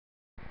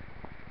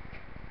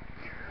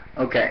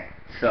Okay,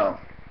 so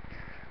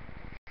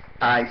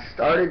I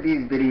started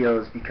these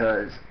videos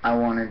because I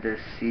wanted to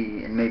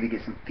see and maybe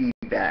get some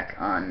feedback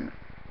on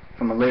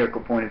from a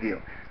lyrical point of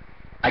view.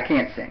 I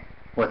can't sing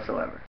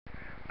whatsoever,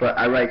 but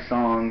I write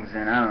songs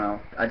and I don't know,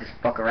 I just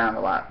fuck around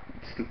a lot,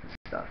 stupid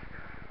stuff.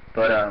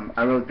 But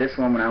I wrote this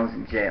one when I was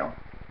in jail.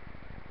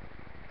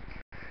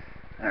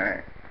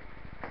 Alright.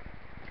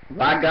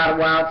 Well, I got a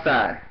wild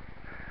side.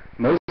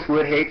 Most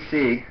would hate to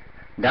see.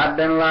 And I've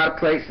been a lot of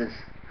places.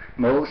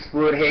 Most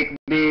would hate to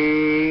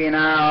be. And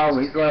I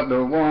always love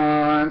the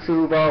ones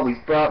who've always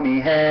brought me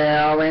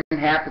hell. And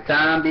half the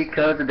time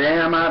because of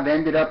them I've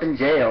ended up in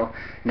jail.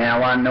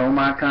 Now I know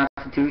my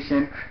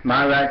Constitution,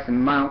 my rights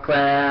and my own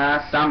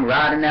class. I'm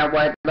riding that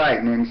white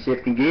lightning,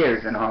 shifting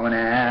gears and hauling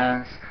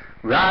ass.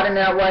 Riding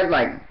that white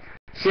lightning,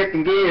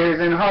 shifting gears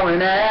and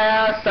hauling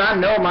ass. I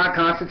know my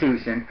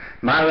Constitution,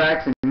 my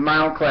rights and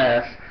my own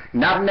class.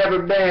 And I've never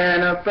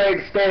been afraid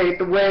to state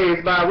the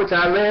ways by which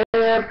I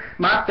live.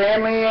 My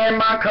family and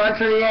my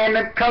country and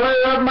the color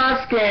of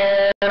my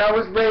skin. I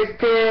was raised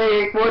to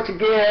take what you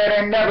get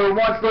and never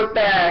once look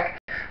back.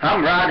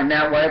 I'm riding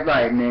that white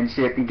lightning,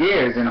 shifting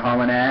gears and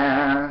hauling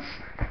ass.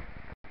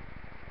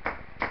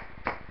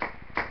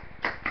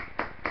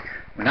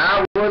 When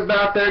I was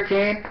about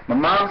 13, my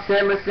mom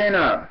said, listen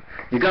up.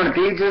 You're gonna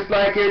be just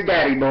like your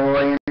daddy,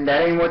 boy, and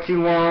that ain't what you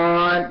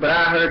want. But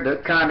I heard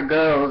the kind of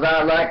girls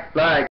I like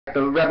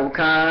the rebel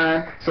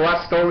kind. So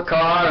I stole a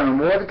car and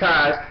wore the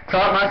tires,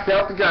 taught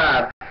myself to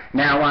drive.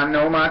 Now I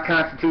know my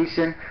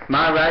Constitution,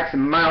 my rights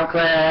and my own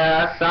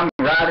class. I'm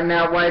riding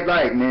that white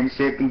lightning,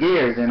 shifting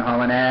gears and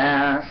hauling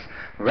ass.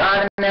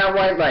 Riding that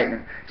white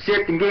lightning,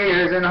 shifting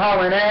gears and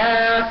hauling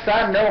ass.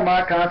 I know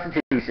my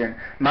Constitution,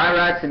 my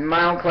rights and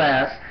my own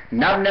class.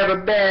 And I've never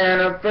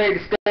been afraid to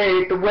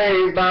state the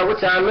ways by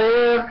which I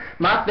live.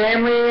 My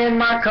family and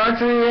my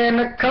country and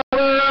the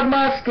color of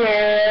my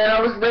skin. I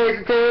was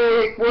raised to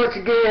take what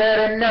you get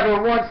and never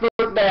once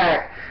look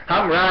back.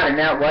 I'm riding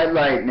that white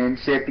lightning,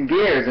 shifting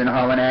gears and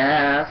hauling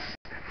ass.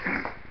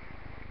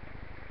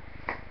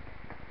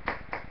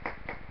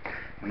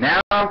 Now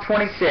I'm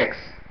 26,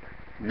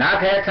 and I've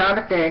had time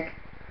to think.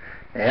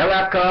 The hell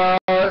I've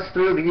caused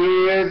through the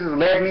years has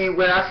led me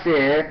where I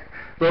sit.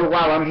 But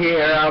while I'm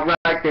here, I'll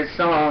write this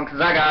song,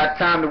 'cause I got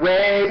time to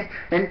wait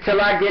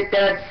until I get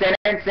that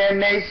sentence and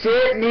they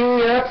shit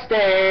me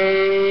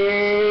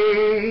upstate.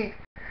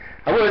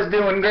 I was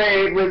doing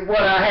great with what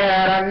I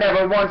had, I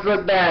never once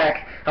looked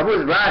back. I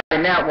was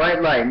riding that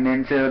white lightning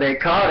until they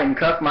caught and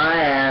cuffed my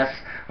ass.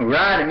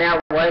 Riding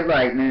that white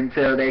lightning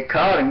until they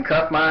caught and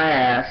cuffed my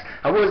ass.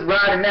 I was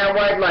riding that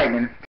white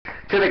lightning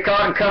till they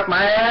caught and cuffed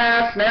my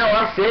ass. Now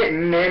I'm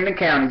sitting in the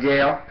county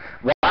jail,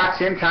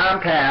 watching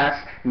time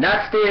pass. And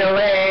I still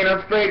ain't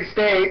afraid to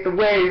state the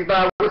ways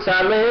by which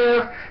I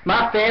live.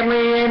 My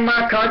family and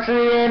my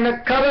country and the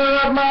color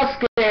of my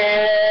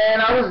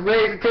skin. I was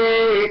raised to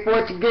take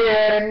what you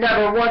get and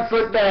never once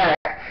look back.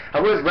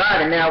 I was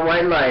riding that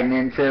white lightning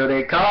until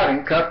they caught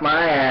and cuffed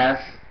my ass.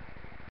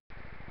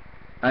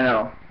 I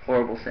know,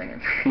 horrible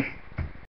singing.